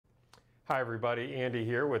Hi everybody, Andy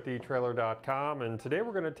here with etrailer.com, and today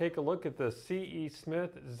we're going to take a look at the C.E.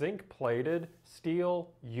 Smith zinc-plated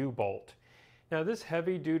steel U-bolt. Now this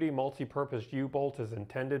heavy-duty multi-purpose U-bolt is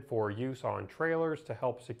intended for use on trailers to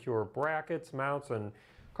help secure brackets, mounts, and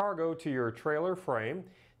cargo to your trailer frame.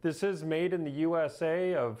 This is made in the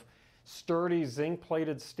USA of sturdy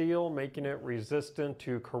zinc-plated steel, making it resistant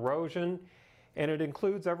to corrosion, and it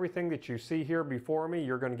includes everything that you see here before me.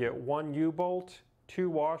 You're going to get one U-bolt, 2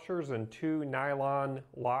 washers, and 2 nylon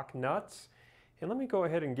lock nuts. And let me go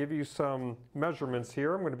ahead and give you some measurements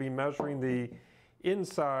here. I'm going to be measuring the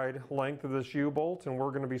inside length of this U-bolt, and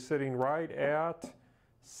we're going to be sitting right at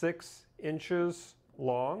 6 inches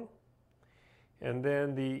long. And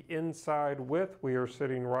then the inside width, we are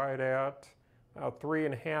sitting right at about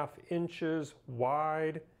 3.5 inches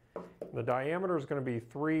wide. The diameter is going to be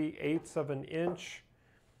 3/8 of an inch.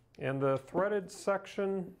 And the threaded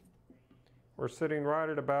section, we're sitting right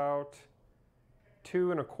at about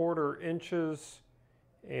 2¼ inches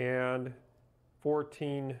and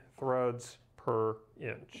 14 threads per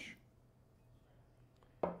inch.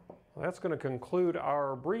 Well, that's going to conclude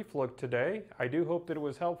our brief look today. I do hope that it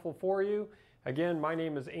was helpful for you. Again, my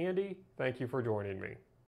name is Andy. Thank you for joining me.